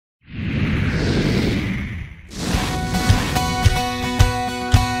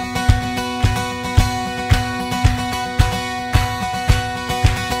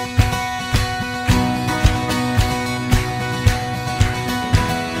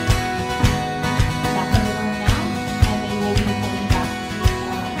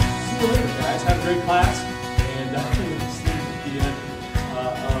great class, and we'll see at the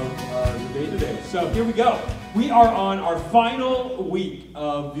end of the day today. So here we go. We are on our final week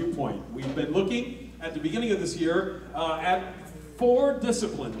of Viewpoint. We've been looking at the beginning of this year at 4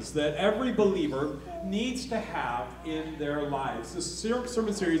 disciplines that every believer needs to have in their lives. This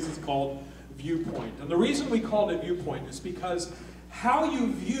sermon series is called Viewpoint. And the reason we called it Viewpoint is because how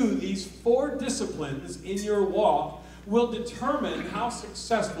you view these 4 disciplines in your walk will determine how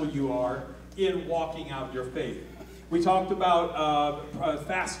successful you are in walking out your faith. We talked about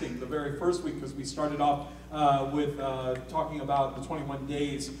fasting the very first week because we started off with talking about the 21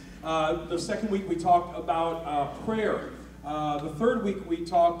 days. The second week we talked about prayer. The third week we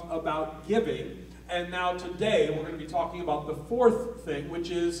talked about giving. And now today we're going to be talking about the 4th thing, which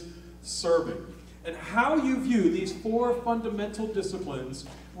is serving. And how you view these 4 fundamental disciplines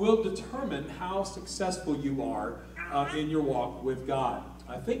will determine how successful you are in your walk with God.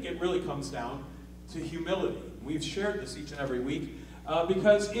 I think it really comes down to humility. We've shared this each and every week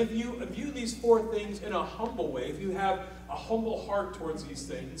because if you view these 4 things in a humble way, if you have a humble heart towards these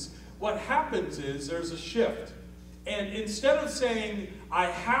things, what happens is there's a shift. And instead of saying, I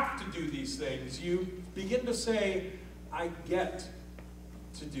have to do these things, you begin to say, I get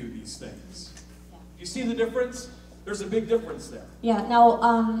to do these things. You see the difference? There's a big difference there. Yeah,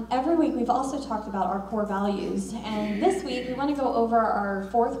 now every week we've also talked about our core values, and this week we want to go over our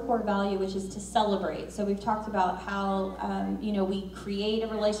 4th core value, which is to celebrate. So we've talked about how we create a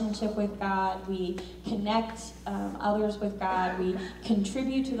relationship with God, we connect others with God, we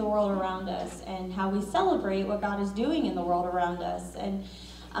contribute to the world around us, and how we celebrate what God is doing in the world around us. And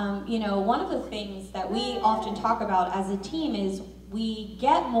one of the things that we often talk about as a team is we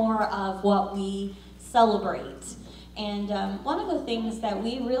get more of what we celebrate. And one of the things that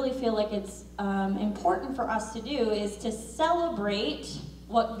we really feel like it's important for us to do is to celebrate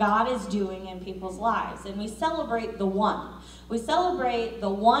what God is doing in people's lives. And we celebrate the one. We celebrate the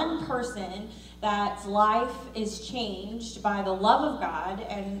one person that's life is changed by the love of God,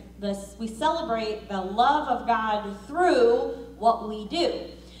 and we celebrate the love of God through what we do.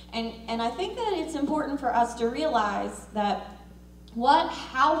 And I think that it's important for us to realize that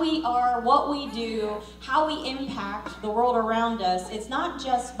how we are, what we do, how we impact the world around us, it's not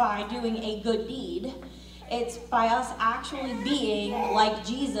just by doing a good deed, it's by us actually being like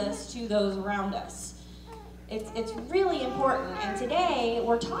Jesus to those around us. It's really important. And today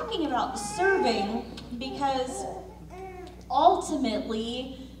we're talking about serving because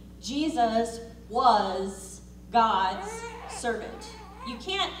ultimately Jesus was God's servant. You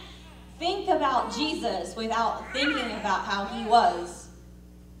can't think about Jesus without thinking about how he was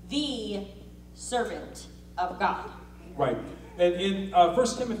the servant of God. Right. And in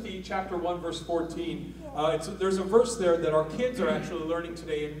 1 Timothy chapter 1, verse 14, there's a verse there that our kids are actually learning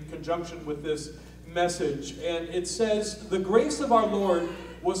today in conjunction with this message. And it says, the grace of our Lord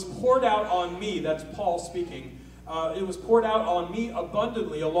was poured out on me, that's Paul speaking, it was poured out on me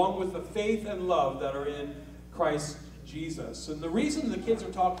abundantly along with the faith and love that are in Christ Jesus. And the reason the kids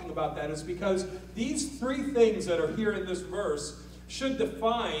are talking about that is because these 3 things that are here in this verse should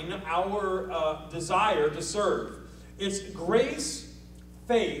define our desire to serve. It's grace,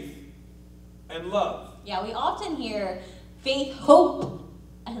 faith, and love. Yeah, we often hear faith, hope,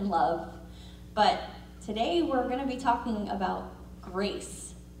 and love. But today we're going to be talking about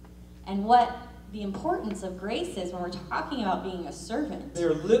grace and what the importance of grace is when we're talking about being a servant.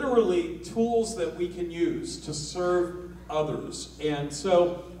 They're literally tools that we can use to serve others. And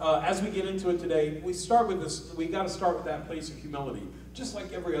so as we get into it today, we start with this. We got to start with that place of humility, just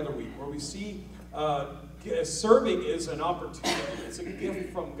like every other week, where we see serving is an opportunity. It's a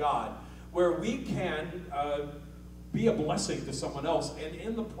gift from God, where we can be a blessing to someone else, and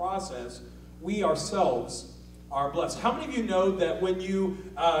in the process, we ourselves are blessed. How many of you know that when you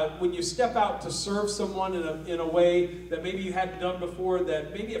step out to serve someone in a way that maybe you hadn't done before,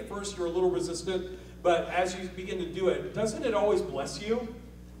 that maybe at first you're a little resistant, but as you begin to do it, doesn't it always bless you?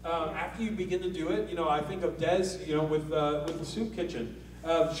 After you begin to do it, I think of Des, with the soup kitchen.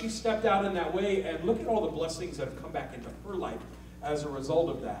 She stepped out in that way, and look at all the blessings that have come back into her life as a result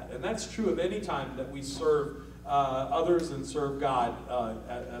of that. And that's true of any time that we serve others and serve God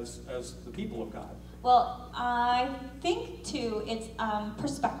as the people of God. Well, I think, too, it's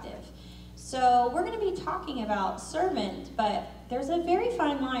perspective. So we're going to be talking about servant, but there's a very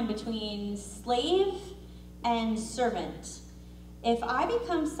fine line between slave and servant. If I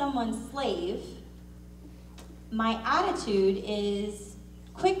become someone's slave, my attitude is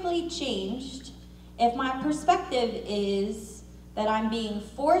quickly changed. If my perspective is that I'm being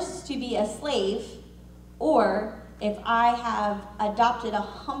forced to be a slave, or if I have adopted a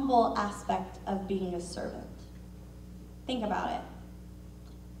humble aspect of being a servant? Think about it.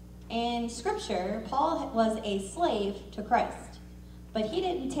 In Scripture, Paul was a slave to Christ, but he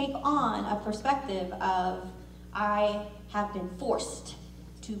didn't take on a perspective of, I have been forced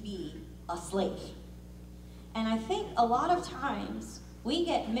to be a slave. And I think a lot of times we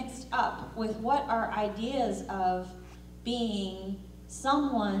get mixed up with what our ideas of being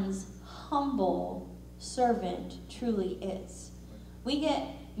someone's humble servant truly is. We get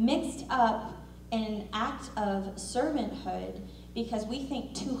mixed up in an act of servanthood because we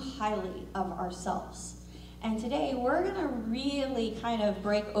think too highly of ourselves. And today we're going to really kind of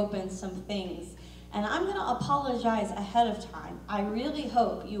break open some things. And I'm going to apologize ahead of time. I really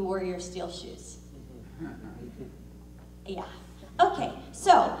hope you wore your steel shoes. Yeah. Okay,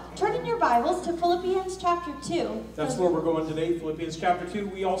 so turn in your Bibles to Philippians chapter 2. That's where we're going today, Philippians chapter 2.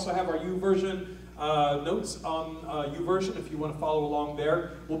 We also have our YouVersion notes on YouVersion if you want to follow along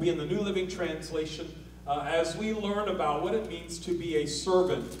there. We'll be in the New Living Translation as we learn about what it means to be a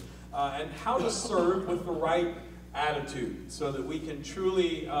servant and how to serve with the right attitude so that we can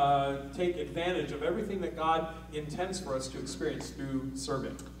truly take advantage of everything that God intends for us to experience through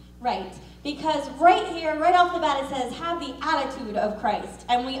serving. Right, because right here, right off the bat, it says, have the attitude of Christ.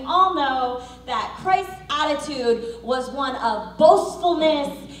 And we all know that Christ's attitude was one of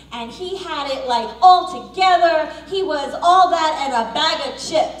boastfulness, and he had it like all together. He was all that and a bag of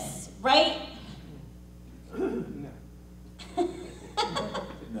chips, right?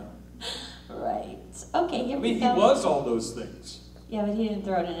 No. Right. Okay, here we He go. was all those things. Yeah, but he didn't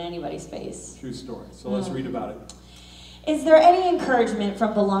throw it in anybody's face. True story. So let's read about it. Is there any encouragement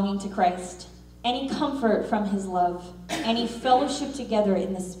from belonging to Christ? Any comfort from his love? Any fellowship together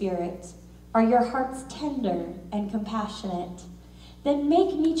in the Spirit? Are your hearts tender and compassionate? Then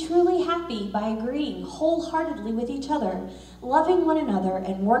make me truly happy by agreeing wholeheartedly with each other, loving one another,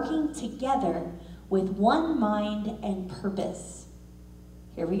 and working together with one mind and purpose.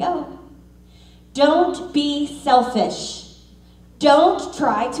 Here we go. Don't be selfish. Don't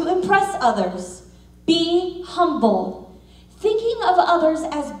try to impress others. Be humble, thinking of others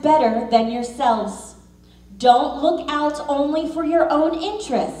as better than yourselves. Don't look out only for your own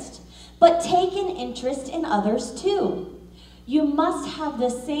interest, but take an interest in others too. You must have the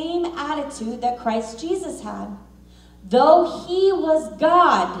same attitude that Christ Jesus had. Though he was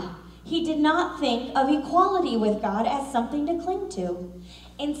God, he did not think of equality with God as something to cling to.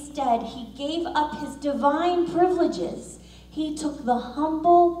 Instead, he gave up his divine privileges. He took the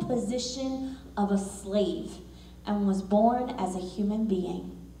humble position of a slave and was born as a human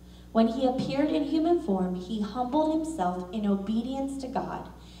being. When he appeared in human form, he humbled himself in obedience to God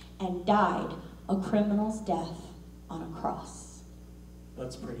and died a criminal's death on a cross.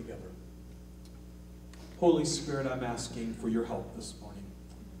 Let's pray together. Holy Spirit, I'm asking for your help this morning.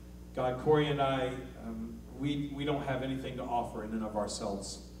 God, Corey and I, we don't have anything to offer in and of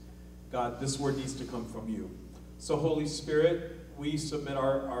ourselves. God, this word needs to come from you. So Holy Spirit, we submit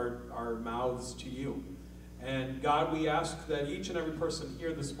our mouths to you. And God, we ask that each and every person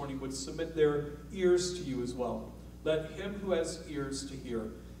here this morning would submit their ears to you as well. Let him who has ears to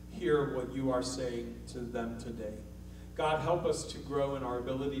hear what you are saying to them today. God, help us to grow in our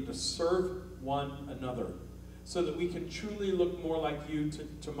ability to serve one another so that we can truly look more like you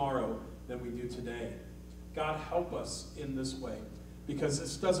tomorrow than we do today. God, help us in this way because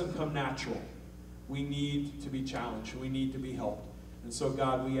this doesn't come natural. We need to be challenged. We need to be helped. And so,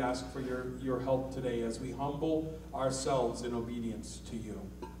 God, we ask for your help today as we humble ourselves in obedience to you.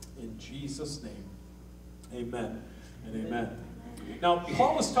 In Jesus' name, amen and amen. Now,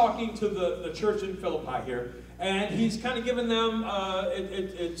 Paul is talking to the church in Philippi here, and he's kind of given them,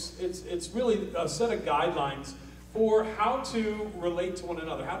 it's really a set of guidelines for how to relate to one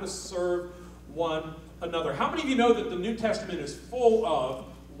another, how to serve one another. How many of you know that the New Testament is full of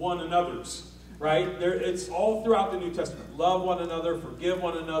one another's? Right? It's all throughout the New Testament. Love one another, forgive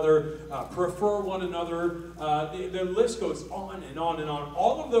one another, prefer one another. The list goes on and on and on.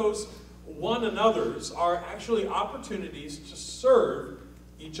 All of those one another's are actually opportunities to serve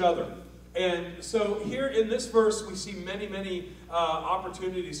each other. And so here in this verse, we see many, many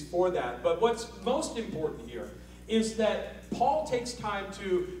opportunities for that. But what's most important here is that Paul takes time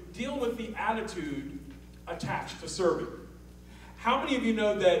to deal with the attitude attached to serving. How many of you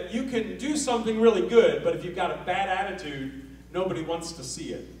know that you can do something really good, but if you've got a bad attitude, nobody wants to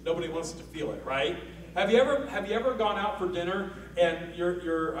see it. Nobody wants to feel it, right? Have you ever gone out for dinner and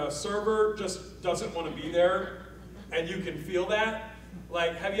your server just doesn't want to be there, and you can feel that?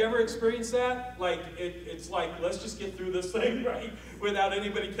 Like, have you ever experienced that? Like, it's like, let's just get through this thing, right? Without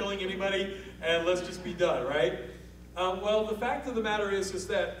anybody killing anybody, and let's just be done, right? Well, the fact of the matter is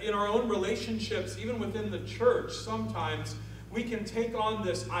that in our own relationships, even within the church, sometimes we can take on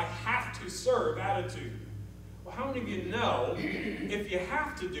this "I have to serve" attitude. Well, how many of you know if you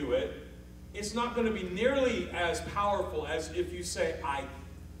have to do it, it's not going to be nearly as powerful as if you say, "I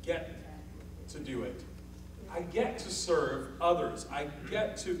get to do it. I get to serve others. I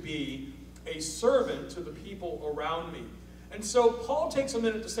get to be a servant to the people around me." And so Paul takes a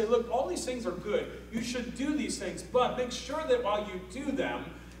minute to say, look, all these things are good. You should do these things, but make sure that while you do them,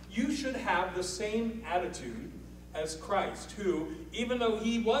 you should have the same attitude as Christ, who, even though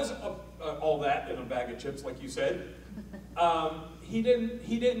he was all that in a bag of chips, like you said, he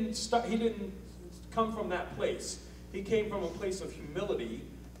didn't come from that place. He came from a place of humility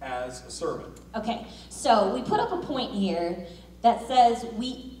as a servant. Okay, so we put up a point here that says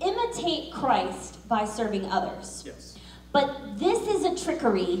we imitate Christ by serving others. Yes. But this is a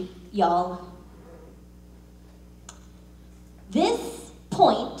trickery, y'all. This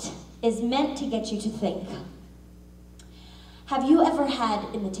point is meant to get you to think. Have you ever had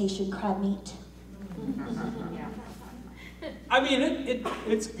imitation crab meat? I mean,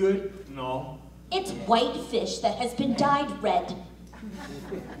 it's good and all. It's white fish that has been dyed red.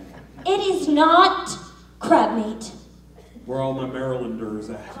 It is not crab meat. Where all my Marylanders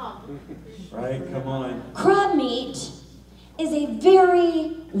at? Right? Come on. Crab meat is a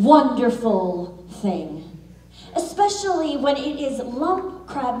very wonderful thing, especially when it is lump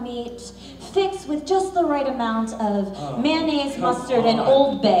crab meat fixed with just the right amount of mayonnaise, mustard, and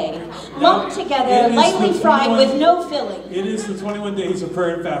Old Bay, lumped together, lightly fried with no filling. It is the 21 days of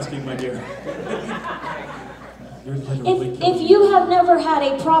prayer and fasting, my dear. You're literally if you have never had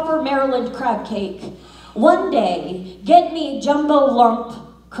a proper Maryland crab cake, one day get me jumbo lump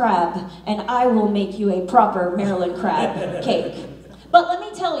crab, and I will make you a proper Maryland crab cake. But let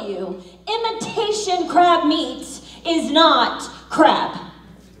me tell you, imitation crab meat is not crab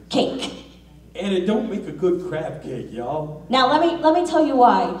cake. And it don't make a good crab cake, y'all. Now let me tell you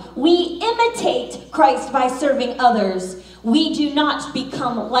why. We imitate Christ by serving others. We do not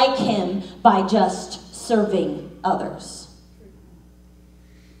become like him by just serving others.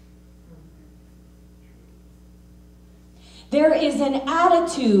 There is an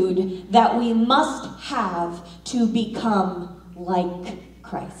attitude that we must have to become like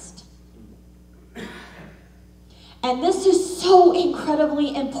Christ. And this is so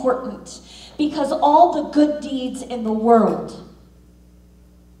incredibly important because all the good deeds in the world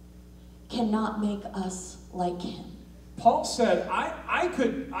cannot make us like him. Paul said, I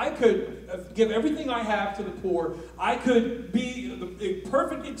could give everything I have to the poor. I could be the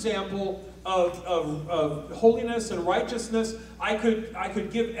perfect example of holiness and righteousness. I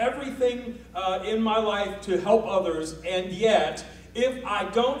could give everything in my life to help others, and yet, if I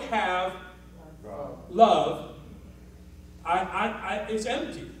don't have love, it's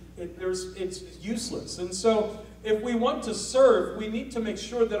empty. It's useless. And so, if we want to serve, we need to make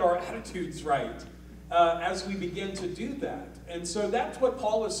sure that our attitude's right as we begin to do that. And so that's what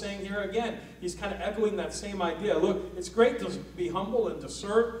Paul is saying here again. He's kind of echoing that same idea. Look, it's great to be humble and to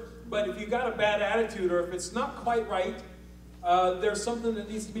serve, but if you've got a bad attitude or if it's not quite right, there's something that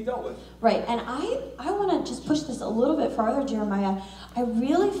needs to be dealt with. Right, and I want to just push this a little bit farther, Jeremiah. I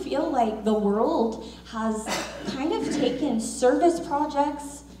really feel like the world has kind of taken service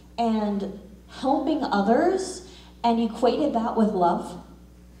projects and helping others and equated that with love.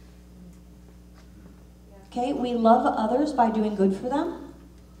 Okay, we love others by doing good for them.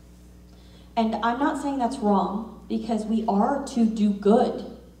 And I'm not saying that's wrong, because we are to do good.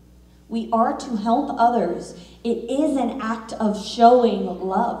 We are to help others. It is an act of showing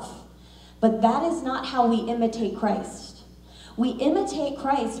love. But that is not how we imitate Christ. We imitate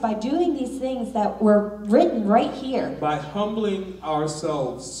Christ by doing these things that were written right here. By humbling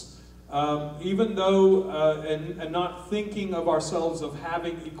ourselves. Even though, and not thinking of ourselves of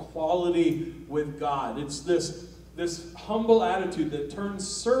having equality with God. It's this humble attitude that turns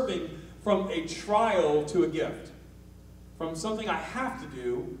serving from a trial to a gift. From something I have to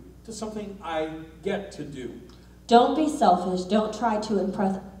do to something I get to do. Don't be selfish. Don't try to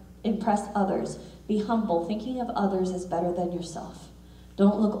impress others. Be humble. Thinking of others is better than yourself.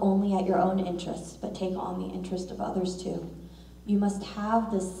 Don't look only at your own interests, but take on the interest of others too. You must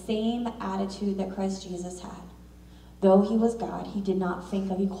have the same attitude that Christ Jesus had. Though he was God, he did not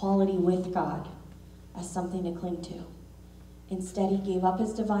think of equality with God as something to cling to. Instead, he gave up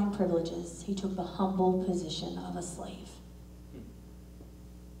his divine privileges. He took the humble position of a slave.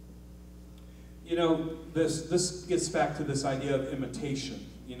 You know, this gets back to this idea of imitation.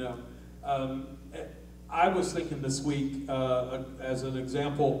 You know, I was thinking this week, as an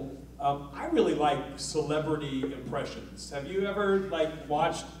example, I really like celebrity impressions. Have you ever like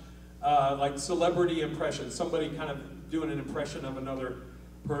watched like celebrity impressions? Somebody kind of doing an impression of another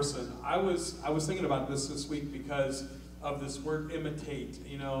person. I was thinking about this week because of this word imitate.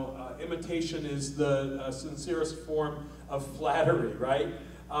 You know, imitation is the sincerest form of flattery, right?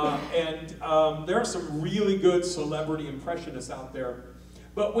 And there are some really good celebrity impressionists out there.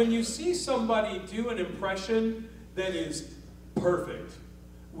 But when you see somebody do an impression that is perfect,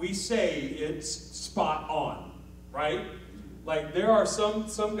 we say it's spot on, right? Like there are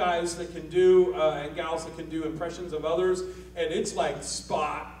some guys that can do, and gals that can do impressions of others, and it's like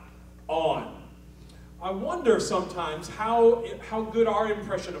spot on. I wonder sometimes how good our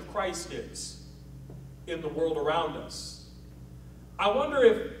impression of Christ is in the world around us. I wonder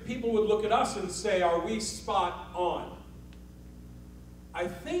if people would look at us and say, are we spot on? I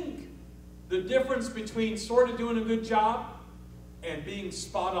think the difference between sort of doing a good job and being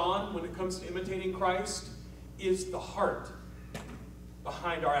spot on when it comes to imitating Christ is the heart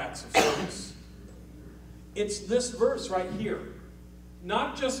behind our acts of service. It's this verse right here.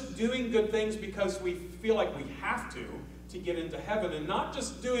 Not just doing good things because we feel like we have to get into heaven, and not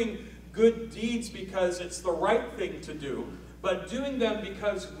just doing good deeds because it's the right thing to do, but doing them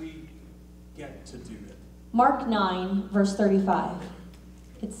because we get to do it. Mark 9, verse 35.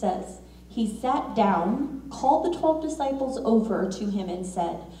 It says, he sat down, called the 12 disciples over to him and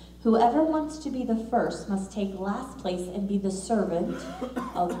said, whoever wants to be the first must take last place and be the servant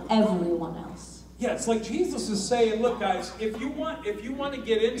of everyone else. Yeah, it's like Jesus is saying, look guys, if you want to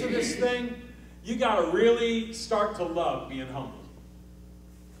get into this thing, you got to really start to love being humble.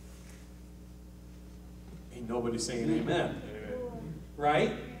 Ain't nobody saying amen.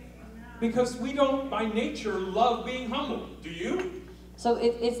 Right? Because we don't by nature love being humble. Do you? So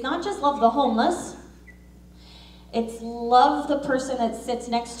it's not just love the homeless. It's love the person that sits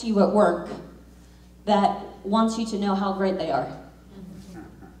next to you at work that wants you to know how great they are.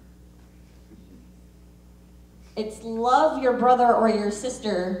 It's love your brother or your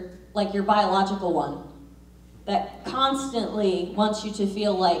sister like your biological one that constantly wants you to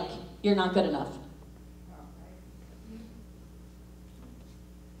feel like you're not good enough.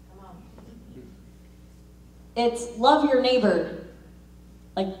 It's love your neighbor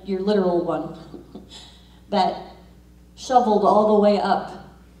like your literal one that shoveled all the way up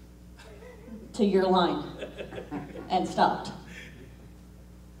to your line and stopped.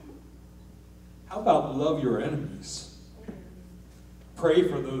 How about love your enemies? Pray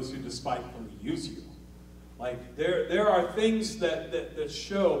for those who despitefully use you. Like there are things that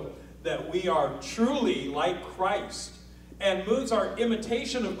show that we are truly like Christ, and moves our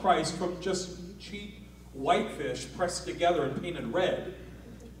imitation of Christ from just cheap whitefish pressed together and painted red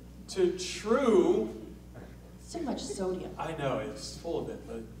to true. So much sodium. I know, it's full of it,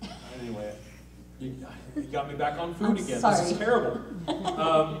 but anyway, you got me back on food again. Sorry. This is terrible.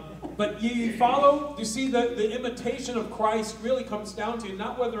 But you follow? You see, the imitation of Christ really comes down to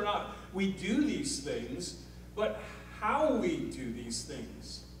not whether or not we do these things, but how we do these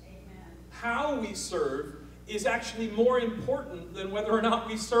things. Amen. How we serve is actually more important than whether or not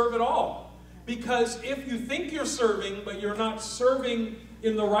we serve at all. Because if you think you're serving, but you're not serving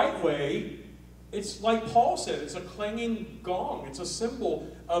in the right way, it's like Paul said, it's a clanging gong. It's a symbol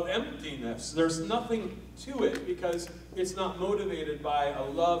of emptiness. There's nothing to it because it's not motivated by a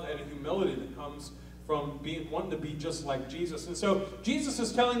love and a humility that comes from wanting to be just like Jesus. And so Jesus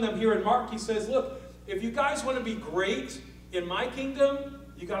is telling them here in Mark, he says, look, if you guys want to be great in my kingdom,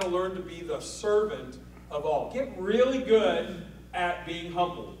 you got to learn to be the servant of all. Get really good at being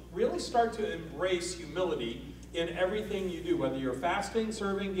humble. Really start to embrace humility in everything you do, whether you're fasting,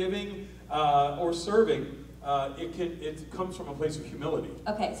 serving, giving, or serving. It comes from a place of humility.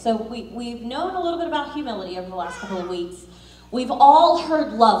 Okay, so we've known a little bit about humility over the last couple of weeks. We've all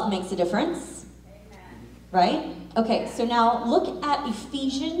heard love makes a difference. Amen. Right? Okay, so now look at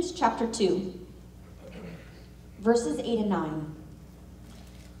Ephesians chapter 2, verses 8 and 9.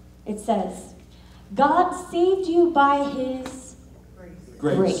 It says, God saved you by his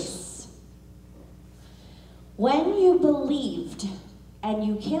grace. When you believed, and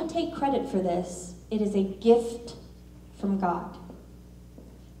you can't take credit for this, it is a gift from God.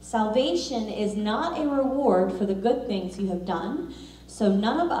 Salvation is not a reward for the good things you have done, so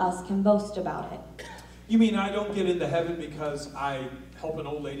none of us can boast about it. You mean I don't get into heaven because I help an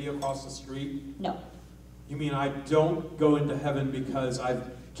old lady across the street? No. You mean I don't go into heaven because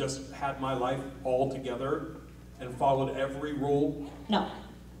I've just had my life all together and followed every rule? No.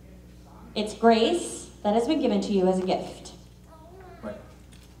 It's grace that has been given to you as a gift. Right.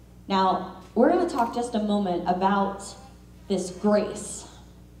 Now, we're going to talk just a moment about this grace.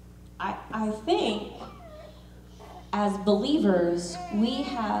 I think as believers, we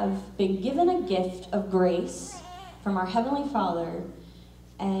have been given a gift of grace from our Heavenly Father,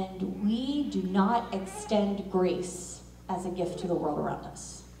 and we do not extend grace as a gift to the world around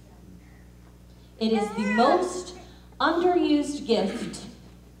us. It is the most underused gift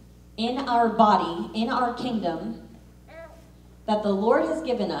in our body, in our kingdom, that the Lord has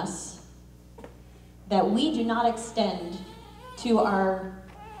given us, that we do not extend to our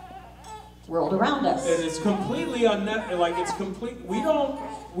world around us. And it's completely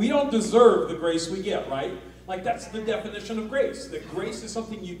we don't deserve the grace we get, right? Like, that's the definition of grace. That grace is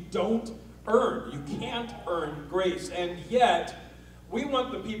something you don't earn. You can't earn grace. And yet, we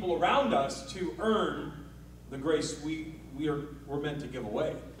want the people around us to earn the grace we're meant to give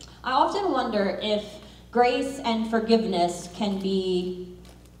away. I often wonder if grace and forgiveness can be,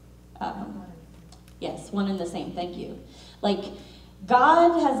 yes, one and the same. Thank you. Like,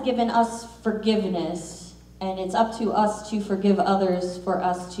 God has given us forgiveness, and it's up to us to forgive others for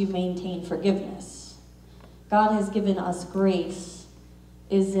us to maintain forgiveness. God has given us grace.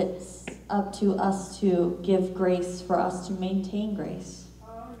 Is it up to us to give grace for us to maintain grace?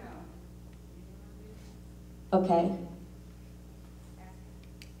 Oh, no. Okay.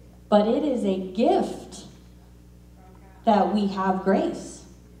 But it is a gift that we have grace.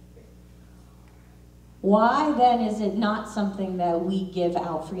 Why then is it not something that we give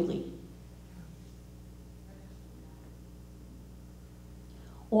out freely?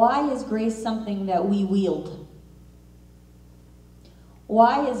 Why is grace something that we wield?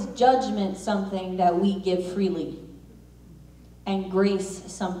 Why is judgment something that we give freely? And grace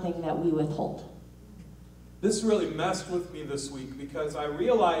something that we withhold? This really messed with me this week because I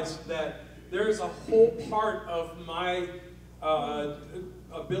realized that there is a whole part of my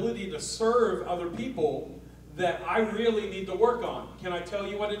ability to serve other people that I really need to work on. Can I tell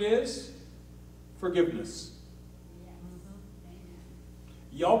you what it is? Forgiveness.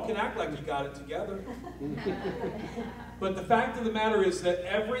 Y'all can act like you got it together. But the fact of the matter is that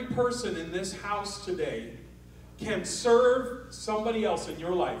every person in this house today can serve somebody else in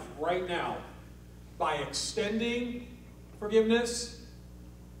your life right now by extending forgiveness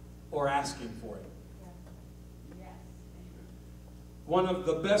or asking for it. One of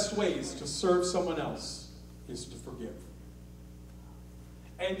the best ways to serve someone else is to forgive.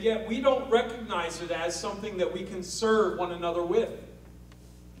 And yet we don't recognize it as something that we can serve one another with.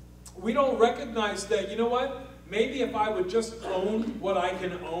 We don't recognize that, you know what? Maybe if I would just own what I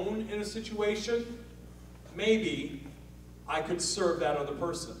can own in a situation, maybe I could serve that other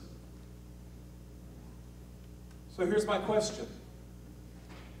person. So here's my question.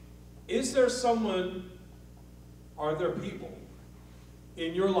 Is there someone, are there people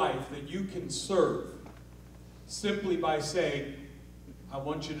in your life that you can serve simply by saying, I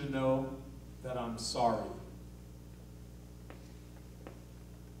want you to know that I'm sorry?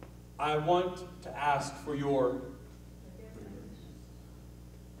 I want to ask for your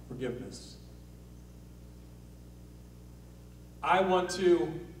forgiveness. I want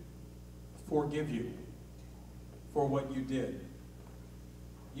to forgive you for what you did.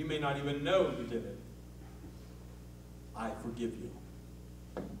 You may not even know you did it. I forgive you.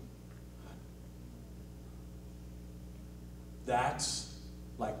 That's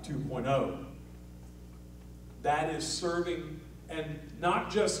like 2.0. That is serving, and not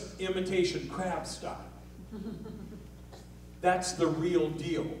just imitation crab style. That's the real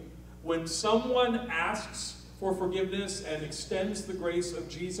deal. When someone asks for forgiveness and extends the grace of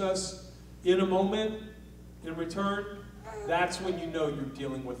Jesus in a moment, in return, that's when you know you're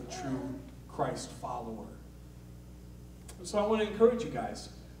dealing with a true Christ follower. So I want to encourage you guys.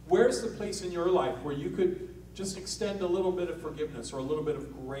 Where's the place in your life where you could just extend a little bit of forgiveness or a little bit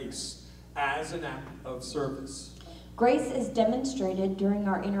of grace as an act of service? Grace is demonstrated during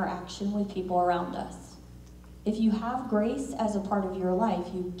our interaction with people around us. If you have grace as a part of your life,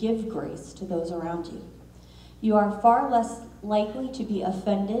 you give grace to those around you. You are far less likely to be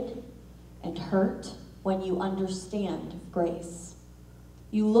offended and hurt when you understand grace.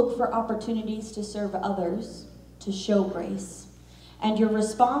 You look for opportunities to serve others, to show grace, and your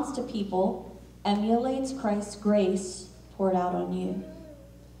response to people emulates Christ's grace poured out on you.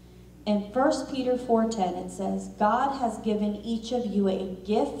 In 1 Peter 4:10 it says, God has given each of you a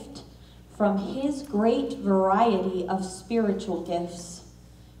gift from his great variety of spiritual gifts.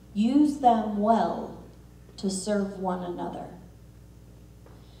 Use them well to serve one another.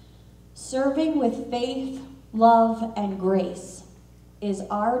 Serving with faith, love, and grace is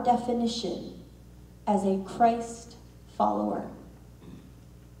our definition as a Christ follower.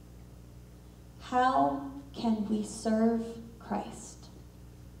 How can we serve Christ?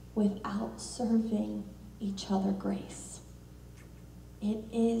 without serving each other grace. It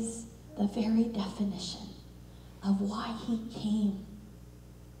is the very definition of why he came.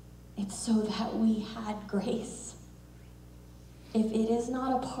 It's so that we had grace. If it is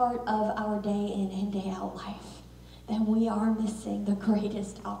not a part of our day in and day out life, then we are missing the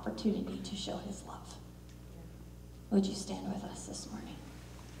greatest opportunity to show his love. Would you stand with us this morning?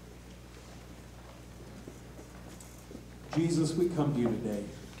 Jesus, we come to you today,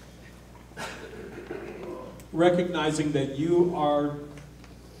 recognizing that you are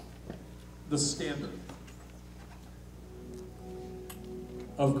the standard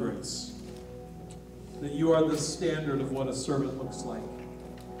of grace, that you are the standard of what a servant looks like.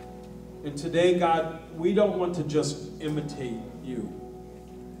 And today, God, we don't want to just imitate you.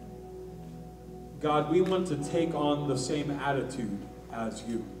 God, we want to take on the same attitude as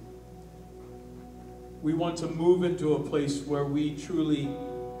you. We want to move into a place where we truly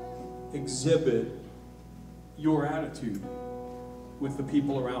exhibit your attitude with the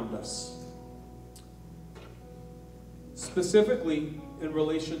people around us. Specifically in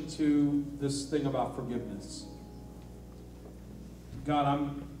relation to this thing about forgiveness. God,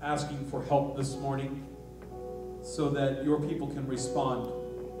 I'm asking for help this morning so that your people can respond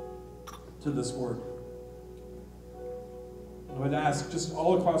to this word. I would ask just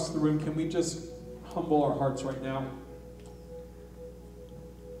all across the room, can we just humble our hearts right now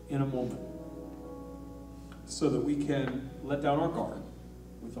in a moment so that we can let down our guard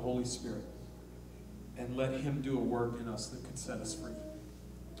with the Holy Spirit and let him do a work in us that could set us free.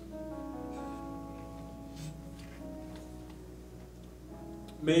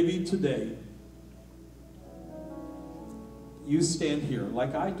 Maybe today you stand here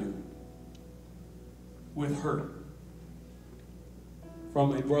like I do with hurt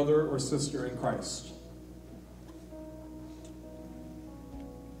from a brother or sister in Christ.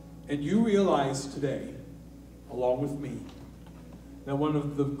 And you realize today, along with me, that one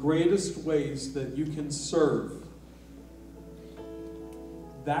of the greatest ways that you can serve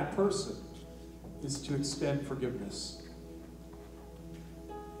that person is to extend forgiveness.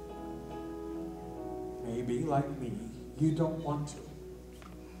 Maybe, like me, you don't want to.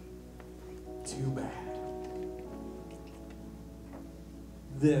 Too bad.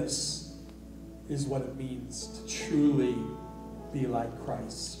 This is what it means to truly be like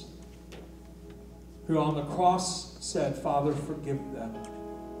Christ, who on the cross said, Father, forgive them,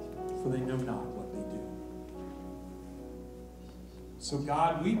 for they know not what they do. So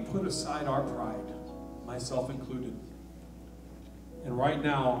God, we put aside our pride, myself included. And right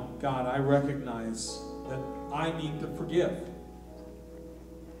now, God, I recognize that I need to forgive.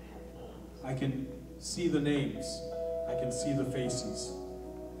 I can see the names. I can see the faces.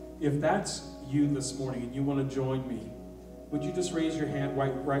 If that's you this morning and you want to join me, would you just raise your hand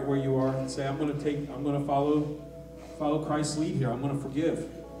right where you are and say, I'm going to follow Christ's lead here. I'm going to forgive.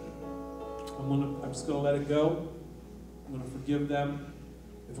 I'm just going to let it go. I'm going to forgive them.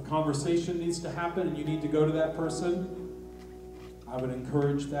 If a conversation needs to happen and you need to go to that person, I would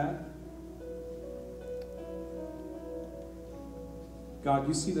encourage that. God,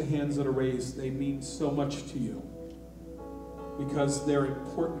 you see the hands that are raised. They mean so much to you because they're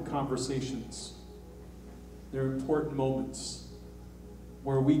important conversations. They're important moments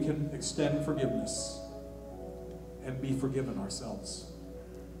where we can extend forgiveness and be forgiven ourselves.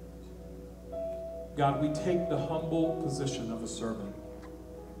 God, we take the humble position of a servant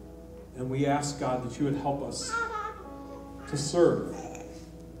and we ask, God, that you would help us to serve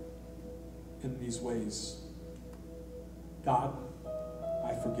in these ways. God,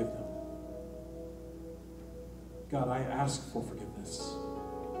 I forgive them. God, I ask for forgiveness.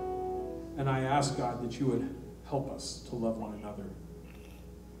 And I ask, God, that you would help us to love one another.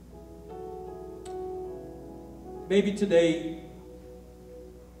 Maybe today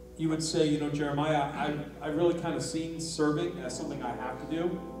you would say, you know, Jeremiah, I really kind of seen serving as something I have to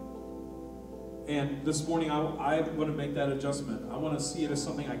do. And this morning I want to make that adjustment. I want to see it as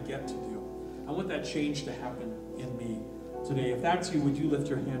something I get to do. I want that change to happen in me today. If that's you, would you lift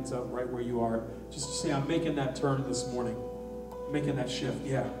your hands up right where you are? Just to say, I'm making that turn this morning. Making that shift.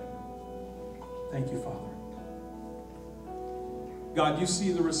 Yeah. Thank you, Father. God, you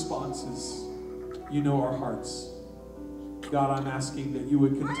see the responses. You know our hearts. God, I'm asking that you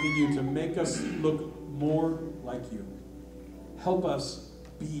would continue to make us look more like you. Help us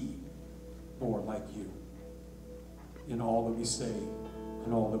be more like you in all that we say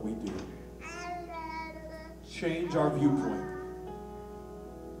and all that we do. Change our viewpoint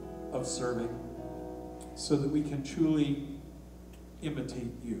of serving so that we can truly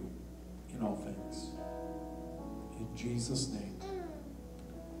imitate you in all things. In Jesus' name,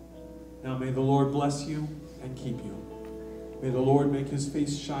 Now may the Lord bless you and keep you. May the Lord make his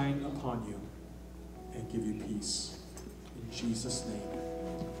face shine upon you and give you peace. In Jesus' name,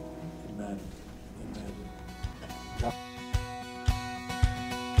 amen. Amen.